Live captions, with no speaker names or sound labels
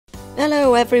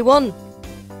Hello everyone!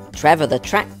 Trevor the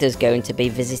tractor's going to be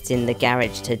visiting the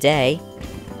garage today.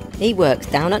 He works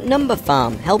down at Number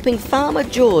Farm, helping Farmer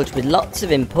George with lots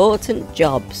of important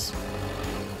jobs.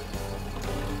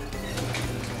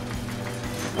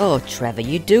 Oh Trevor,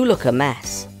 you do look a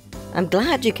mess. I'm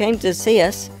glad you came to see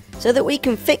us, so that we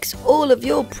can fix all of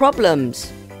your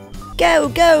problems. Go,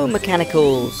 go,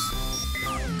 mechanicals!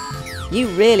 You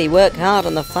really work hard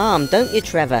on the farm, don't you,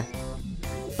 Trevor?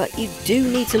 But you do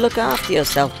need to look after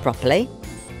yourself properly.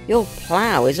 Your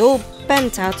plough is all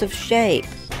bent out of shape.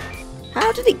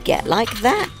 How did it get like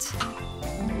that?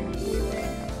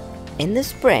 In the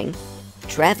spring,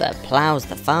 Trevor ploughs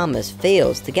the farmer's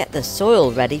fields to get the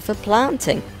soil ready for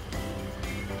planting.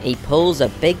 He pulls a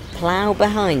big plough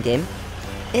behind him.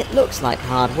 It looks like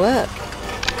hard work.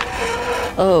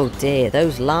 Oh dear,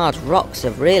 those large rocks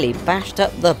have really bashed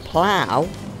up the plough.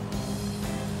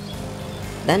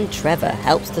 Then Trevor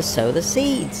helps to sow the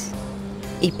seeds.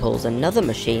 He pulls another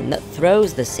machine that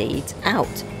throws the seeds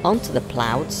out onto the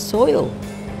ploughed soil.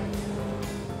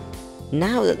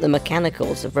 Now that the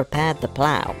mechanicals have repaired the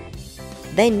plough,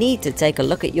 they need to take a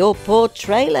look at your poor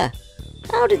trailer.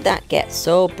 How did that get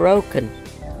so broken?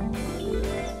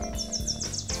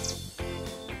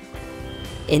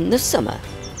 In the summer,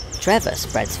 Trevor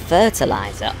spreads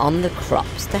fertilizer on the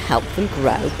crops to help them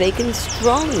grow big and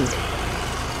strong.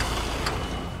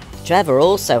 Trevor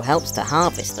also helps to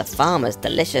harvest the farmer's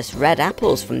delicious red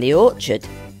apples from the orchard.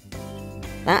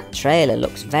 That trailer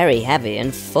looks very heavy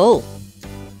and full.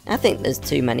 I think there's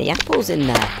too many apples in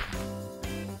there.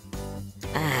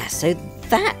 Ah, so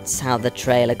that's how the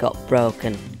trailer got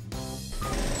broken.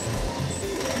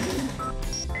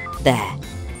 There,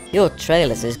 your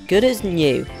trailer's as good as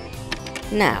new.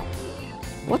 Now,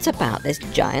 what about this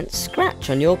giant scratch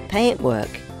on your paintwork?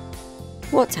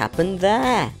 What happened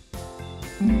there?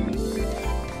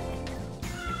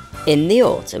 In the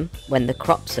autumn, when the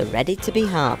crops are ready to be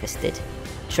harvested,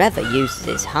 Trevor uses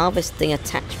his harvesting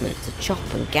attachment to chop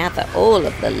and gather all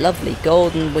of the lovely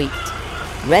golden wheat,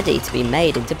 ready to be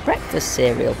made into breakfast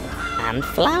cereal and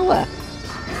flour.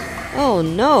 Oh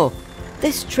no,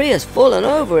 this tree has fallen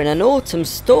over in an autumn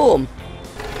storm.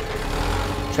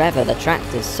 Trevor the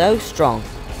tractor's so strong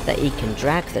that he can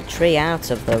drag the tree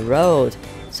out of the road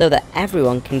so that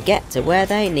everyone can get to where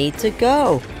they need to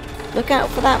go. Look out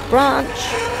for that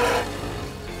branch!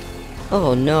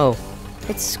 Oh no,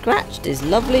 it's scratched his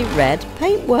lovely red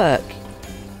paintwork.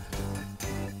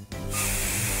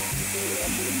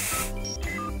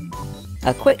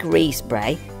 A quick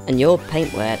respray and your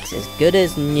paintwork's as good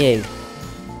as new.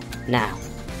 Now,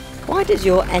 why does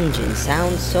your engine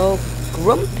sound so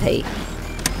grumpy?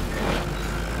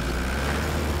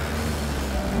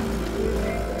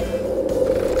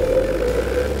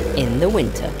 In the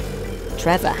winter,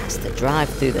 Trevor has to drive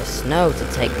through the snow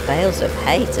to take bales of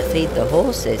hay to feed the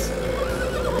horses.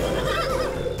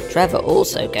 Trevor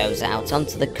also goes out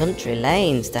onto the country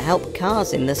lanes to help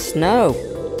cars in the snow.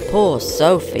 Poor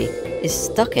Sophie is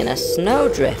stuck in a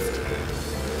snowdrift.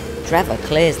 Trevor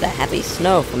clears the heavy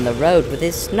snow from the road with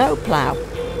his snowplough.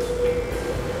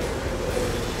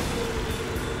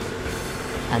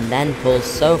 And then pulls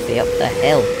Sophie up the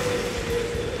hill.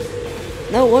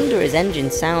 No wonder his engine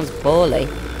sounds poorly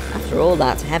after all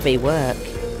that heavy work.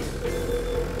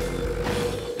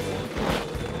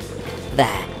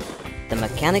 There, the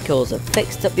mechanicals have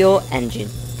fixed up your engine,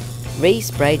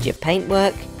 resprayed your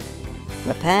paintwork,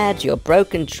 repaired your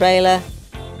broken trailer,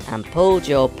 and pulled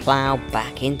your plough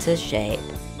back into shape.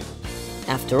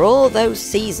 After all those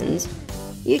seasons,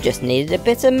 you just needed a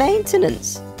bit of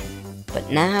maintenance. But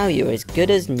now you're as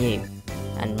good as new,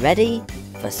 and ready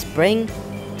for spring,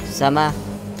 summer,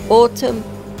 autumn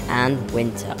and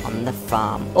winter on the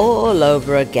farm all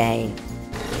over again.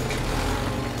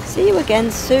 See you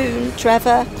again soon,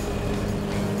 Trevor.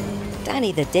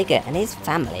 Danny the digger and his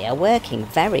family are working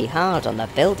very hard on the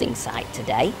building site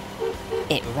today.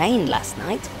 It rained last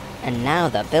night and now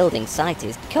the building site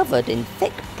is covered in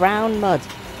thick brown mud.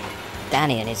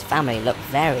 Danny and his family look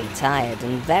very tired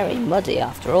and very muddy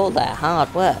after all their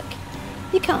hard work.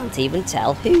 You can't even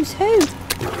tell who's who.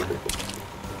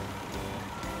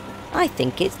 I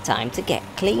think it's time to get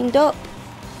cleaned up.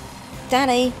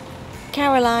 Danny,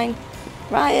 Caroline,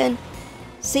 Ryan,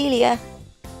 Celia.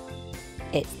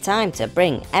 It's time to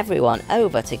bring everyone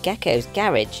over to Geckos'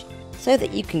 garage so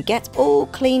that you can get all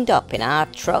cleaned up in our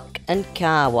truck and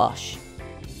car wash.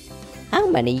 How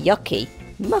many yucky,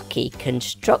 mucky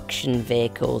construction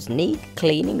vehicles need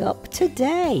cleaning up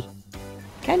today?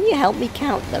 Can you help me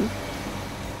count them?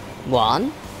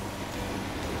 1,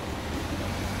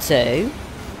 2,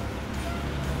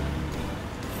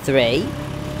 3,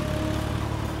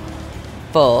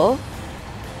 4,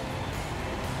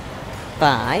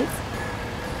 5,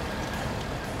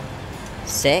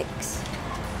 6,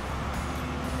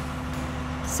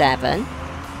 7,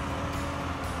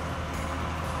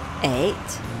 8,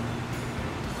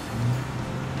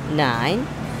 9,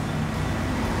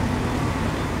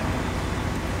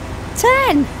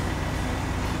 10!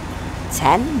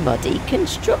 10 muddy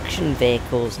construction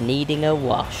vehicles needing a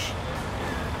wash.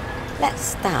 Let's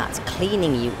start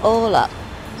cleaning you all up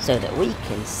so that we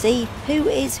can see who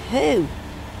is who.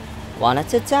 One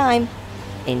at a time,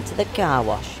 into the car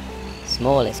wash.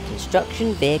 Smallest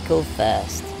construction vehicle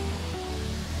first.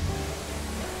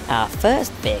 Our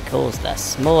first vehicle's the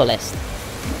smallest,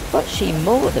 but she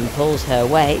more than pulls her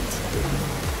weight.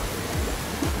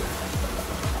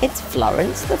 It's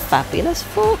Florence the fabulous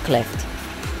forklift.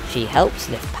 She helps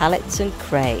lift pallets and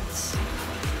crates.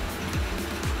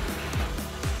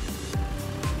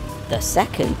 The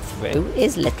second through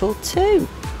is little too,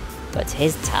 but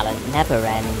his talent never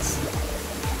ends.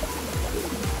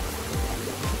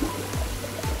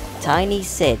 Tiny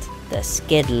Sid, the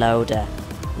skid loader,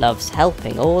 loves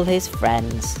helping all his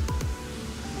friends.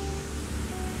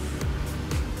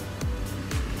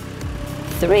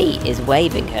 3 is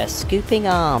waving her scooping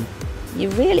arm. You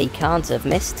really can't have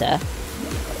missed her.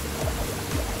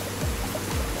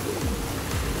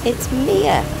 It's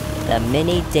Mia, the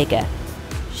mini digger.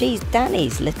 She's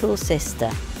Danny's little sister.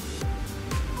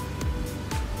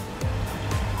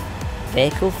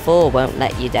 Vehicle 4 won't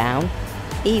let you down,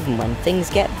 even when things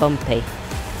get bumpy.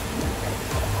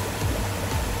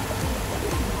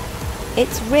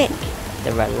 It's Rick,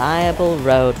 the reliable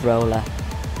road roller.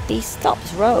 He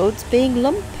stops roads being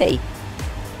lumpy.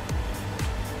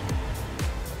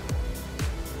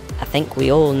 I think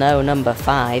we all know number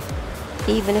 5,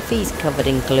 even if he's covered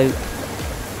in gloop.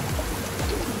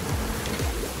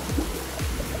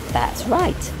 That's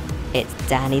right, it's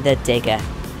Danny the digger,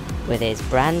 with his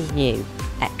brand new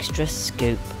extra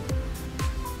scoop.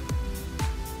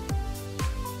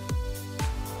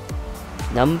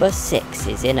 Number 6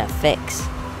 is in a fix,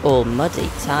 all muddy,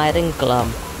 tired and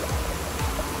glum.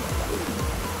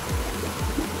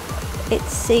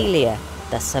 It's Celia,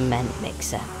 the cement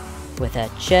mixer, with her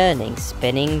churning,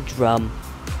 spinning drum.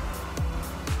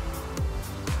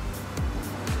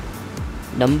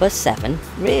 Number 7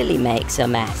 really makes a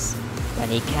mess when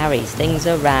he carries things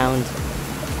around.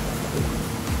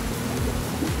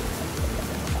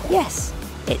 Yes,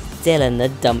 it's Dylan the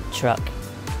dump truck,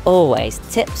 always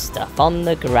tips stuff on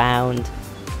the ground.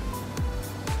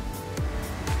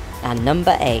 And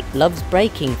number 8 loves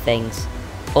breaking things,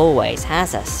 always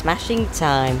has a smashing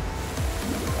time.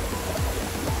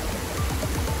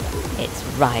 It's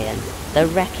Ryan, the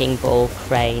wrecking ball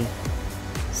crane.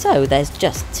 So there's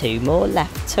just 2 more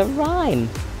left to rhyme.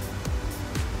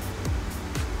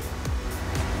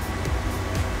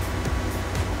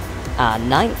 Our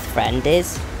 9th friend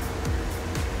is...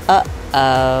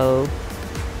 Uh-oh.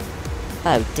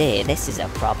 Oh dear, this is a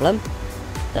problem.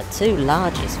 The 2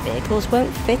 largest vehicles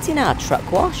won't fit in our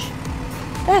truck wash.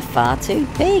 They're far too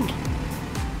big.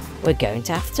 We're going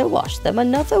to have to wash them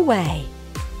another way.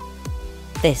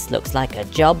 This looks like a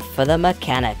job for the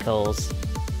mechanicals.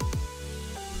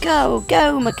 Go,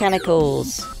 go,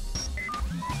 mechanicals!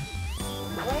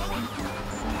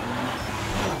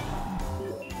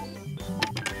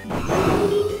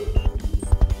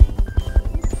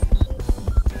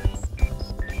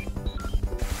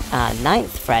 Our 9th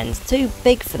friend's too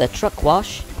big for the truck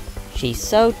wash. She's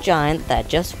so giant there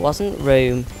just wasn't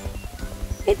room.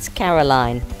 It's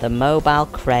Caroline, the mobile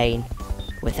crane,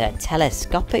 with her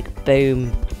telescopic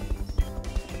boom.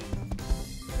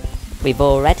 We've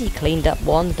already cleaned up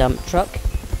 1 dump truck,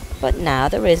 but now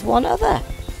there is 1 other.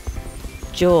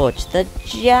 George, the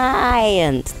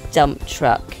giant dump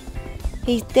truck.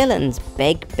 He's Dylan's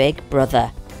big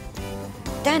brother.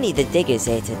 Danny the digger's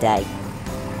here today.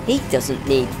 He doesn't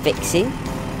need fixing.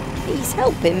 He's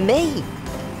helping me.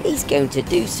 He's going to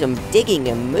do some digging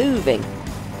and moving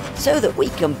so that we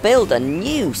can build a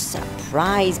new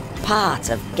surprise part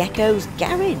of Geckos'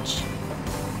 garage.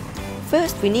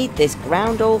 First we need this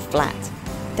ground all flat.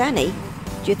 Danny,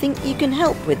 do you think you can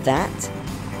help with that?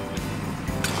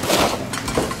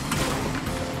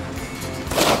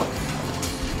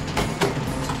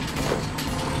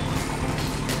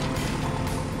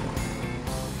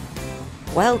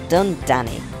 Well done,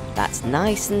 Danny. That's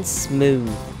nice and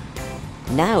smooth.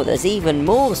 Now there's even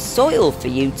more soil for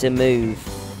you to move.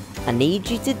 I need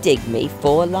you to dig me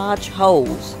 4 large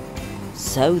holes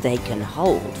so they can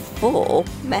hold 4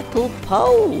 metal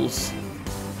poles.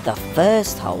 The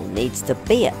first hole needs to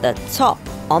be at the top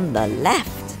on the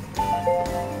left.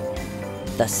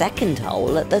 The second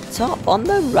hole at the top on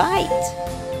the right.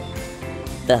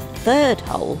 the third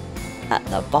hole at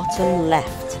the bottom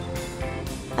left,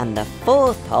 and the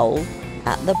fourth hole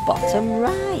at the bottom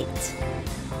right.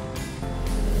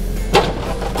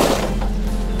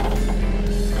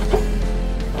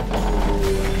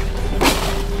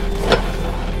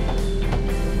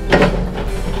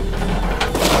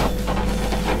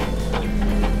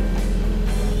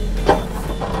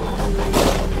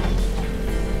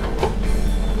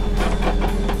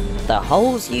 The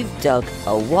holes you've dug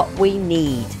are what we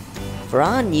need for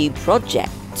our new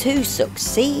project to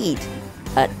succeed.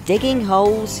 At digging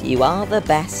holes, you are the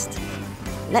best.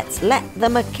 Let's let the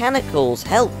mechanicals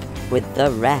help with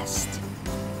the rest.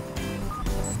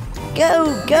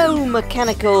 Go, go,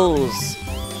 mechanicals!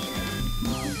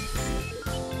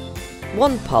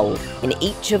 One pole in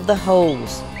each of the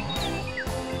holes.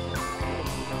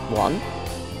 1,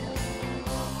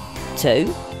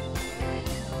 2,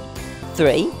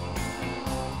 3,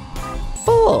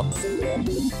 4.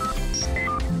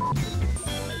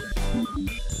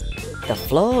 The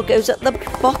floor goes at the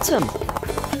bottom.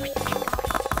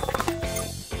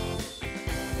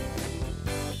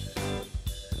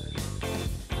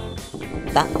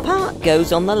 That part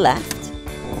goes on the left,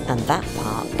 and that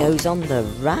part goes on the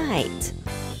right.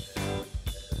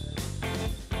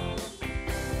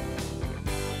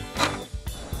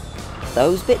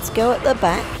 Those bits go at the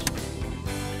back,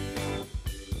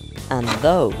 and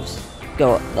those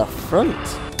go at the front.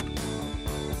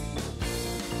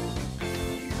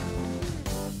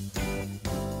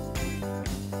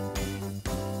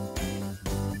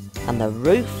 And the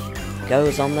roof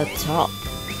goes on the top.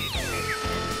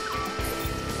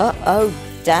 Uh-oh,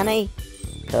 Danny,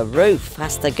 the roof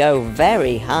has to go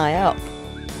very high up.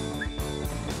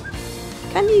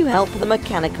 Can you help the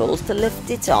mechanicals to lift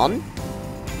it on?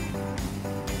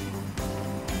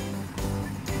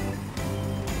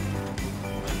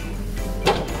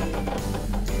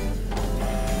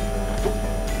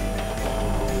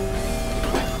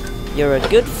 You're a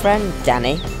good friend,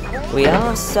 Danny. We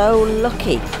are so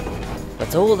lucky.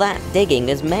 But all that digging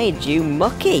has made you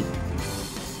mucky.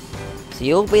 So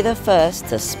you'll be the first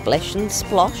to splish and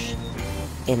splosh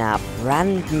in our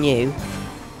brand new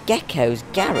Geckos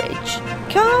Garage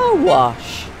Car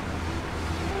Wash.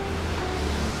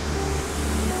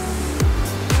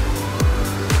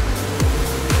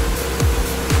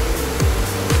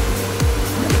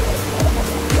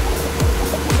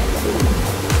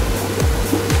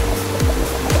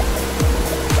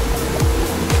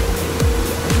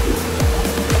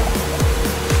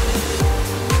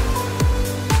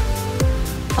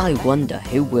 I wonder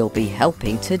who will be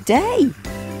helping today.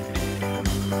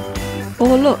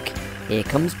 Oh look, here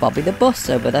comes Bobby the bus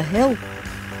over the hill.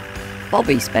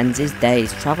 Bobby spends his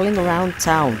days travelling around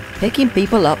town, picking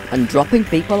people up and dropping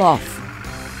people off.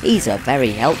 He's a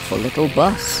very helpful little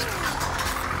bus.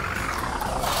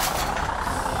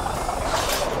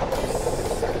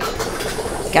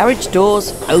 Garage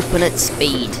doors open at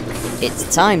speed.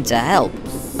 It's time to help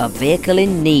a vehicle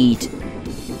in need.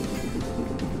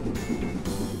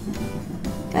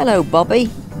 Hello, Bobby.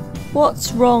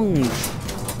 What's wrong?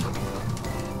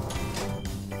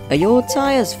 Are your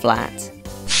tyres flat?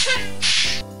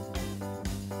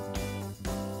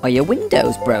 Are your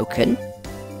windows broken?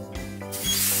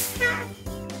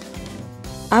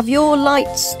 Have your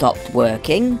lights stopped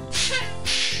working?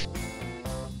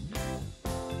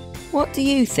 What do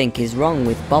you think is wrong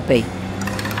with Bobby?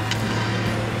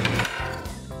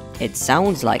 It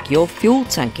sounds like your fuel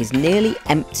tank is nearly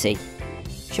empty.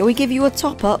 Shall we give you a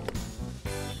top up?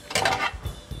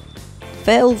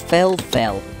 Fill, fill,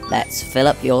 fill. Let's fill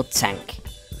up your tank.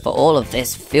 For all of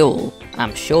this fuel,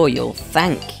 I'm sure you'll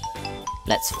thank.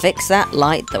 Let's fix that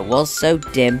light that was so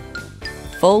dim.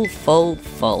 Full, full,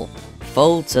 full.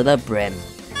 Full to the brim.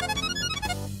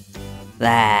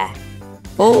 There.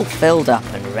 All filled up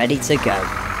and ready to go.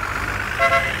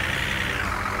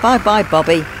 Bye bye,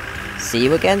 Bobby. See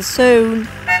you again soon.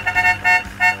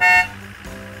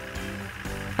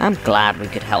 I'm glad we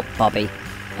could help Bobby,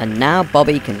 and now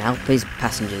Bobby can help his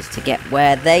passengers to get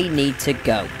where they need to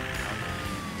go.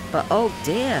 But oh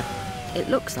dear, it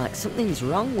looks like something's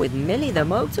wrong with Millie the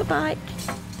motorbike.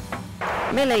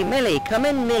 Millie, come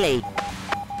in, Millie.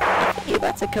 You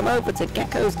better come over to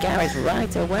Gecko's garage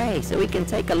right away so we can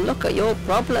take a look at your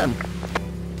problem.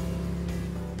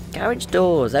 Garage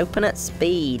doors open at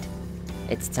speed.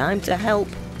 It's time to help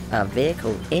a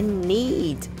vehicle in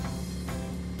need.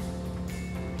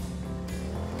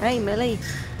 Hey Millie,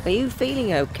 are you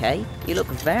feeling okay? You look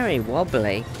very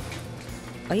wobbly.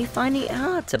 Are you finding it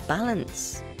hard to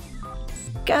balance?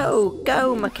 Go,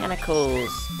 go mechanicals!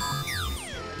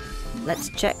 Let's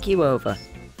check you over,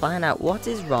 find out what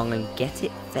is wrong and get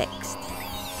it fixed.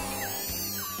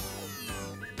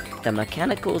 The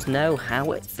mechanicals know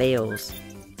how it feels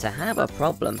to have a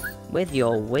problem with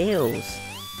your wheels.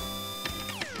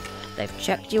 They've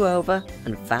checked you over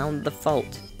and found the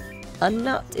fault. A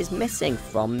nut is missing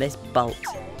from this bolt.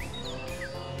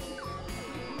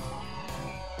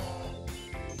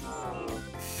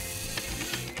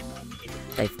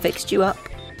 They've fixed you up,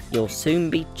 you'll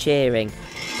soon be cheering.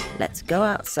 Let's go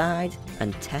outside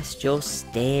and test your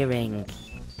steering.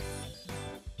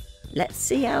 Let's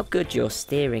see how good your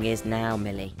steering is now,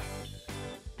 Millie.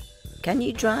 Can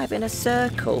you drive in a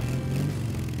circle?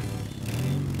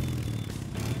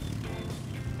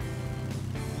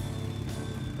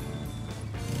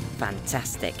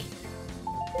 Fantastic.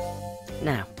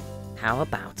 Now, how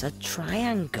about a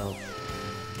triangle?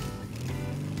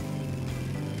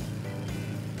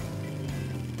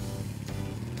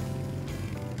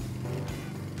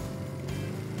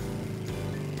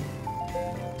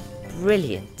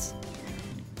 Brilliant.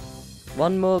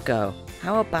 One more go.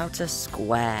 How about a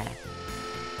square?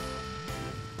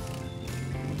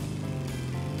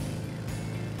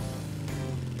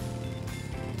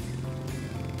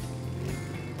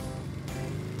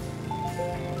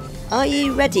 Are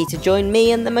you ready to join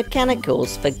me and the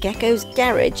mechanicals for Gecko's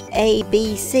Garage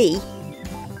ABC?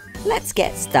 Let's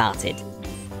get started.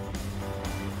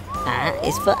 A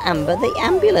is for Amber the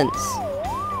ambulance.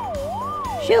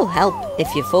 She'll help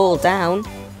if you fall down.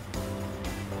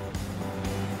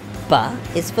 B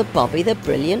is for Bobby the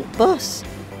brilliant bus.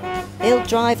 He'll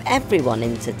drive everyone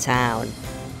into town.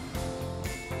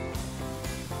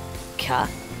 C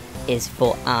is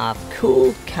for our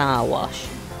cool car wash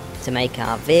to make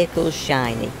our vehicles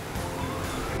shiny.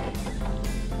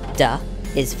 D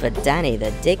is for Danny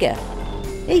the digger.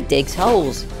 He digs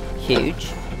holes,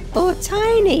 huge or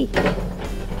tiny.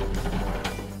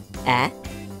 E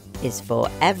is for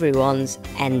everyone's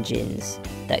engines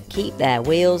that keep their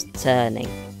wheels turning.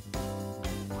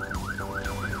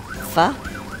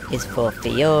 F is for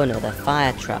Fiona the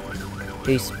fire truck,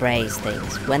 who sprays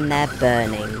things when they're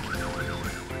burning.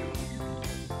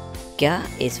 G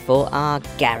is for our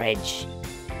garage,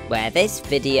 where this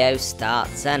video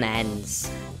starts and ends.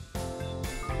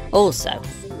 Also,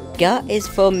 G is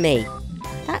for me,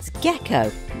 that's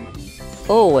Gecko,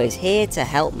 always here to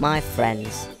help my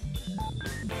friends.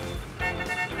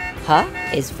 H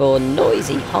is for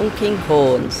noisy honking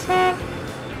horns,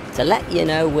 to let you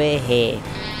know we're here.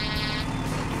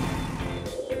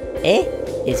 I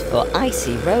is for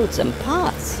icy roads and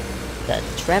paths that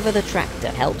Trevor the tractor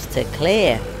helps to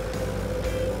clear.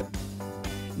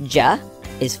 J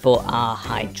is for our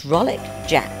hydraulic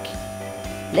jack,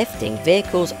 lifting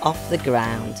vehicles off the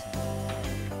ground.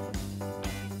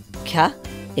 K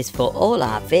is for all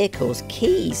our vehicles'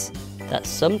 keys that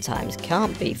sometimes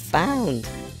can't be found.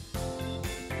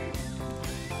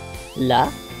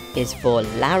 L is for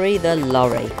Larry the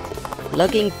lorry,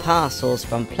 lugging parcels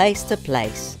from place to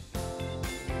place.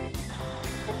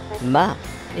 M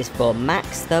is for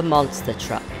Max the monster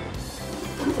truck,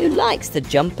 who likes to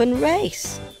jump and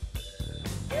race.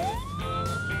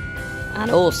 And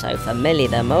also for Millie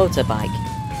the motorbike,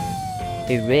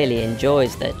 who really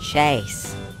enjoys the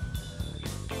chase.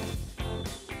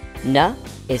 N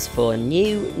is for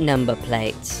new number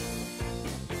plates,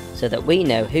 so that we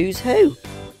know who's who.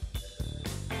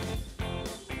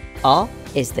 O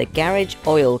is the garage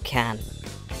oil can,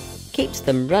 keeps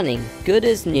them running good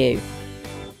as new.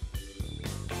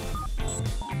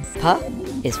 P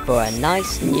is for a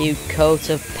nice new coat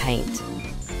of paint,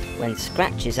 when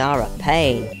scratches are a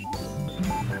pain.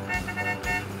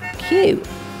 Q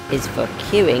is for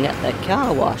queuing at the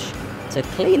car wash to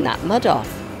clean that mud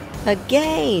off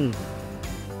again.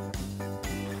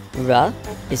 R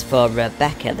is for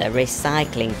Rebecca the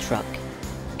recycling truck,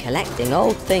 collecting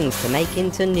old things to make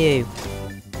into new.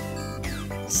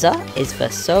 S is for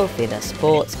Sophie the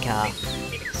sports car,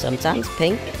 sometimes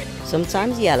pink,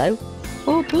 sometimes yellow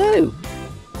or blue.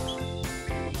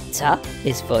 T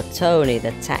is for Tony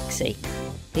the taxi,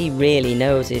 he really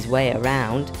knows his way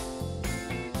around.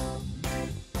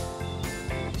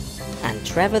 And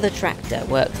Trevor the tractor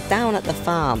works down at the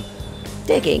farm,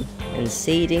 digging and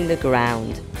seeding the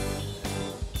ground.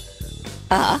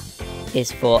 R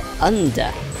is for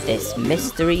under this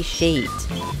mystery sheet.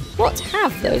 What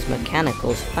have those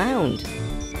mechanicals found?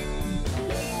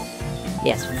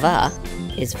 Yes,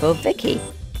 V is for Vicky,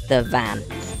 the van,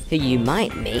 who you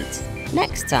might meet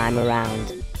next time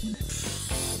around.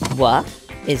 W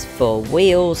is for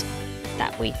wheels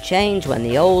that we change when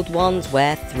the old ones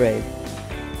wear through.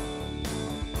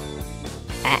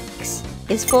 X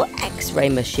is for X-ray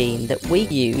machine that we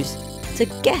use to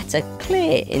get a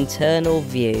clear internal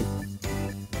view.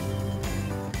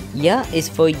 Y is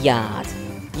for yard.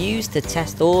 used to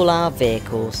test all our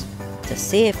vehicles to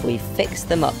see if we fixed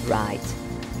them up right.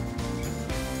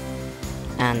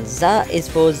 And Z is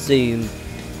for zoom,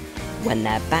 when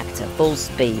they're back to full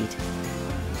speed.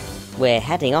 We're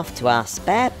heading off to our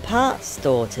spare parts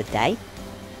store today.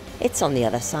 It's on the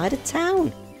other side of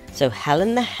town, so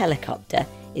Helen the helicopter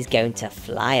is going to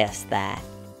fly us there.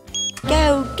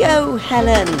 Go, go,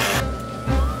 Helen!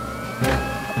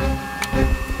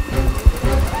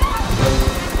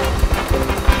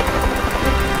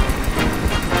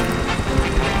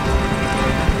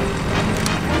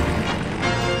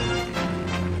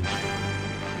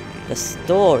 The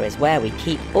store is where we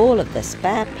keep all of the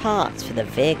spare parts for the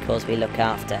vehicles we look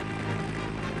after.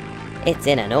 It's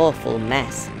in an awful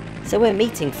mess, so we're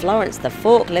meeting Florence the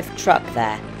forklift truck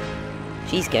there.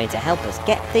 She's going to help us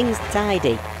get things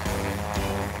tidy.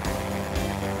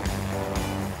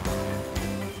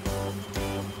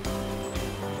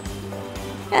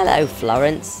 Hello,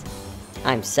 Florence.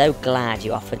 I'm so glad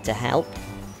you offered to help.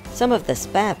 Some of the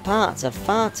spare parts are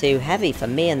far too heavy for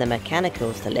me and the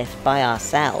mechanicals to lift by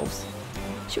ourselves.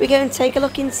 Should we go and take a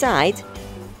look inside?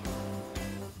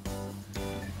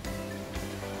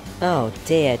 Oh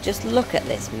dear, just look at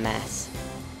this mess.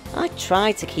 I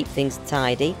try to keep things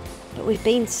tidy, but we've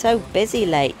been so busy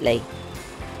lately.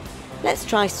 Let's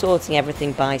try sorting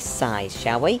everything by size,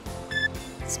 shall we?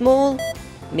 Small,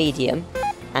 medium,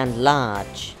 and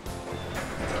large.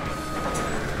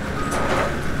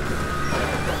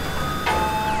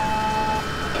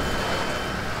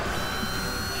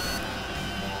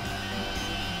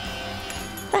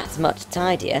 That's much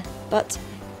tidier, but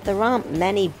there aren't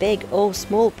many big or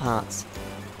small parts,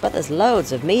 but there's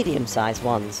loads of medium-sized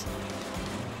ones.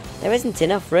 There isn't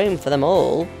enough room for them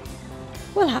all.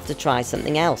 We'll have to try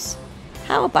something else.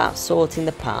 How about sorting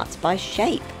the parts by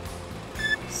shape?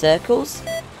 Circles,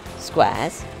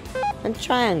 squares, and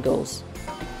triangles.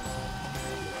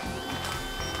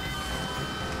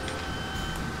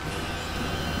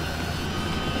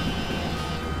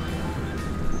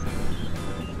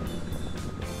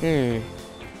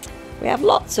 We have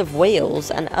lots of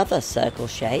wheels and other circle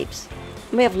shapes,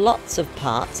 and we have lots of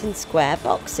parts in square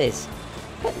boxes,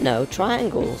 but no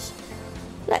triangles.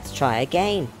 Let's try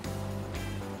again.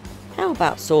 How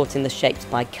about sorting the shapes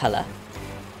by colour?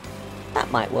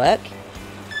 That might work.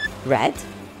 Red,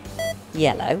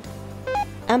 yellow,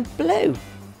 and blue.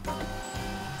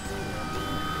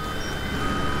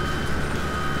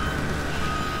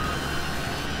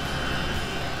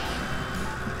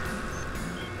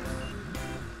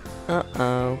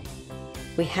 Uh-oh.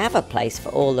 We have a place for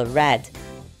all the red,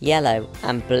 yellow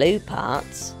and blue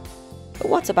parts. But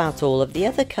what about all of the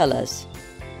other colours?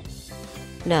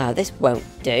 No, this won't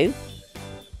do.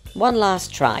 One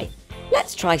last try.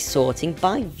 Let's try sorting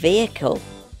by vehicle.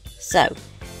 So,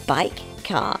 bike,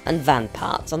 car and van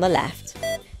parts on the left,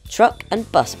 truck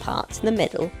and bus parts in the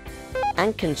middle,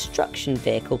 and construction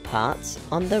vehicle parts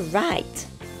on the right.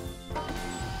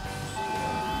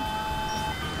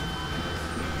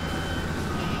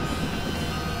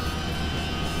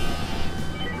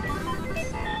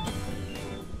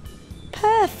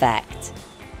 Perfect!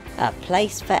 A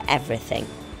place for everything,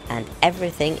 and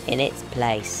everything in its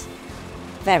place.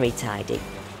 Very tidy.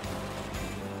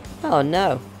 Oh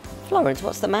no, Florence,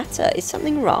 what's the matter? Is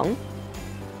something wrong?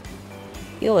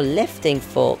 Your lifting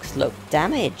forks look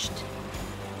damaged.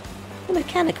 The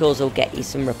mechanicals will get you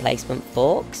some replacement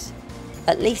forks.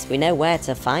 At least we know where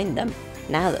to find them,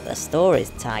 now that the store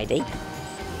is tidy.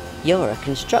 You're a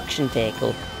construction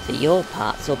vehicle, so your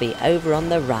parts will be over on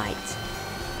the right.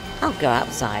 I'll go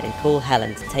outside and call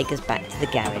Helen to take us back to the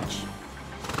garage.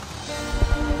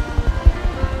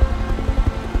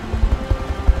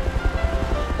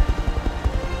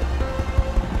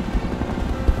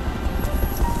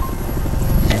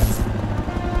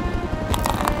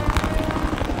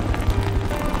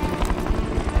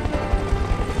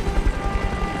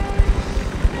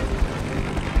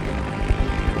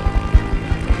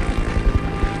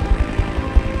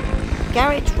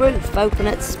 Garage roof open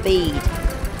at speed.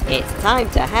 It's time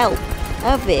to help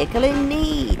a vehicle in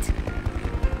need.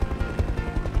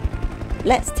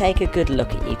 Let's take a good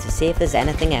look at you to see if there's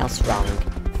anything else wrong.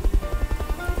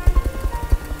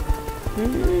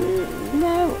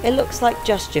 No, it looks like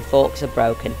just your forks are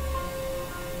broken.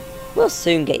 We'll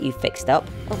soon get you fixed up.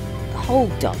 Oh,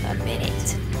 hold on a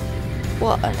minute.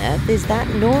 What on earth is that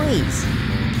noise?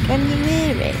 Can you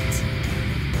hear it?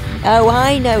 Oh,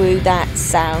 I know who that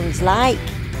sounds like.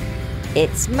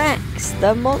 It's Max,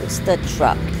 the monster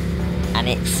truck, and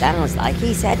it sounds like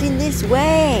he's heading this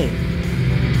way.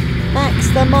 Max,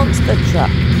 the monster truck.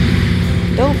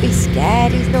 Don't be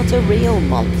scared, he's not a real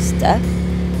monster.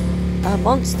 A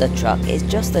monster truck is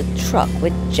just a truck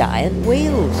with giant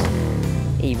wheels.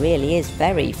 He really is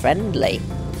very friendly.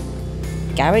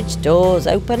 Garage doors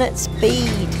open at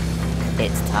speed.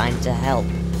 It's time to help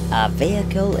a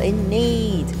vehicle in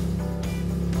need.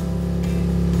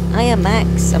 Hiya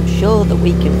Max, I'm sure that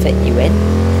we can fit you in.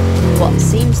 What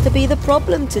seems to be the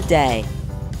problem today?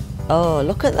 Oh,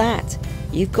 look at that.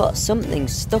 You've got something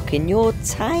stuck in your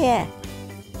tyre.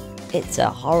 It's a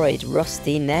horrid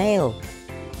rusty nail.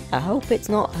 I hope it's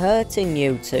not hurting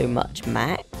you too much,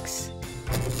 Max.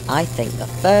 I think the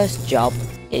first job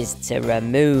is to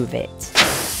remove it.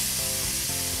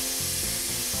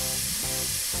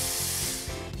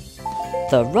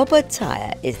 The rubber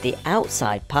tyre is the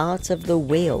outside part of the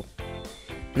wheel.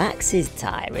 Max's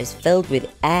tyre is filled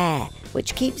with air,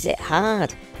 which keeps it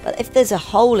hard, but if there's a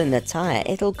hole in the tyre,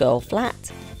 it'll go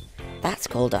flat. That's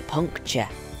called a puncture.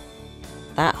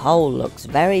 That hole looks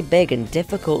very big and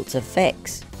difficult to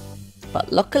fix.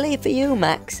 But luckily for you,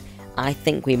 Max, I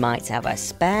think we might have a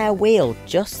spare wheel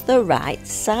just the right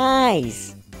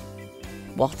size.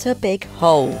 What a big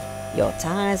hole. Your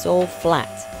tyre's all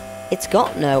flat. It's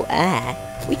got no air.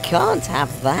 We can't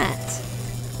have that.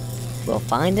 We'll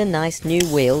find a nice new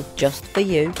wheel just for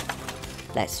you.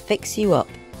 Let's fix you up.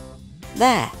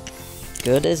 There.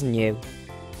 Good as new.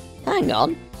 Hang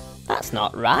on. That's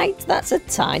not right. That's a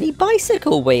tiny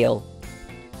bicycle wheel.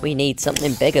 We need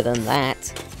something bigger than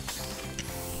that.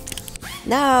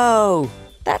 No!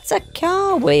 That's a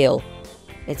car wheel.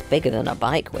 It's bigger than a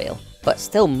bike wheel, but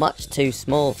still much too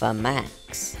small for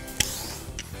Max.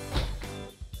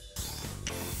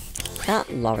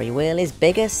 That lorry wheel is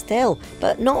bigger still,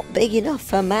 but not big enough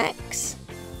for Max.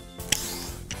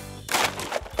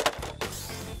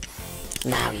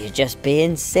 Now you're just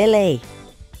being silly.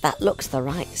 That looks the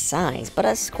right size, but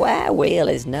a square wheel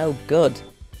is no good.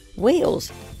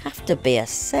 Wheels have to be a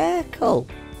circle.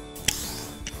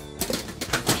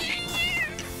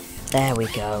 There we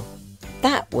go.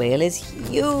 That wheel is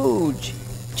huge.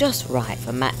 Just right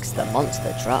for Max the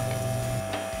monster truck.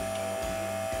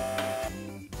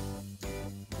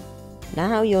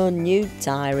 Now your new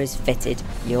tyre is fitted,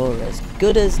 you're as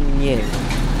good as new.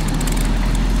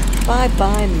 Bye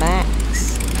bye,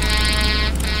 Max.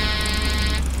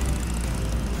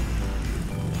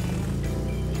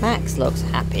 Max looks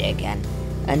happy again,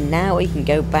 and now he can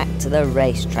go back to the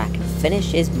racetrack and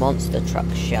finish his monster truck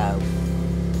show.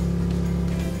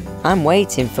 I'm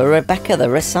waiting for Rebecca the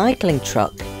recycling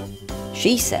truck.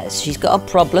 She says she's got a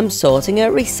problem sorting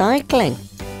her recycling.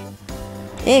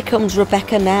 Here comes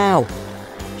Rebecca now.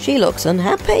 She looks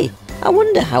unhappy. I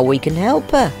wonder how we can help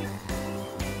her.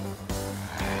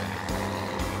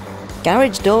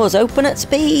 Garage doors open at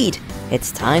speed.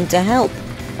 It's time to help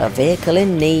a vehicle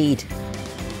in need.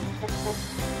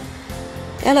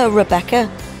 Hello,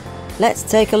 Rebecca. Let's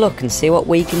take a look and see what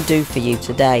we can do for you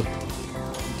today.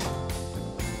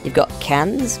 You've got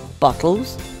cans,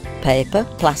 bottles, paper,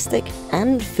 plastic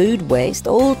and food waste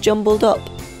all jumbled up.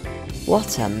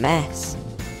 What a mess.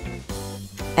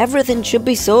 Everything should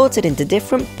be sorted into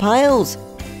different piles,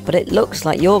 but it looks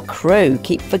like your crew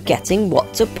keep forgetting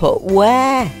what to put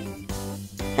where.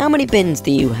 How many bins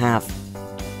do you have?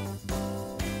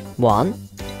 1,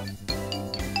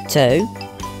 2,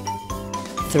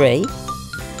 3,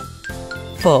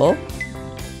 4,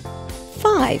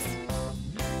 5.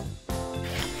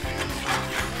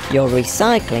 Your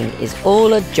recycling is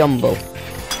all a jumble,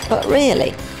 but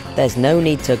really, there's no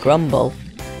need to grumble.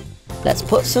 Let's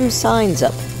put some signs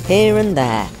up here and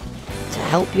there to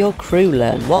help your crew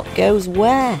learn what goes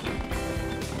where.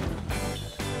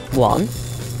 1.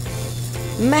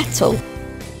 Metal.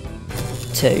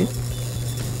 2.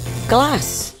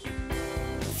 Glass.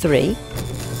 3.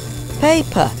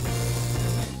 Paper.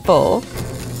 4.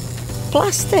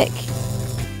 Plastic.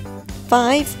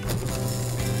 5.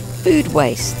 Food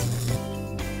waste.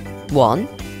 1,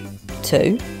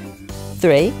 2,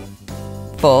 3,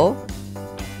 4,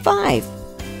 5.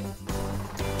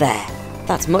 There,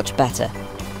 that's much better.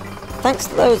 Thanks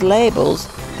to those labels,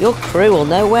 your crew will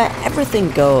know where everything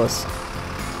goes.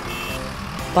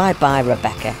 Bye bye,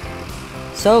 Rebecca.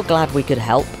 So glad we could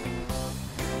help.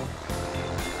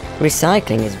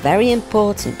 Recycling is very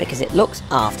important because it looks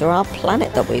after our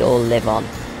planet that we all live on.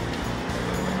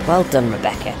 Well done,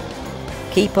 Rebecca.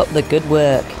 Keep up the good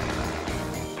work.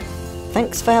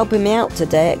 Thanks for helping me out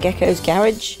today at Geckos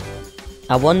Garage.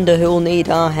 I wonder who'll need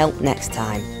our help next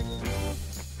time.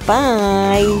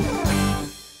 Bye!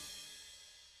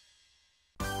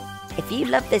 If you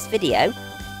love this video,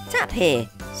 tap here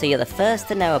so you're the first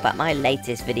to know about my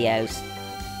latest videos.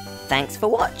 Thanks for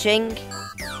watching.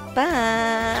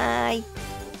 Bye!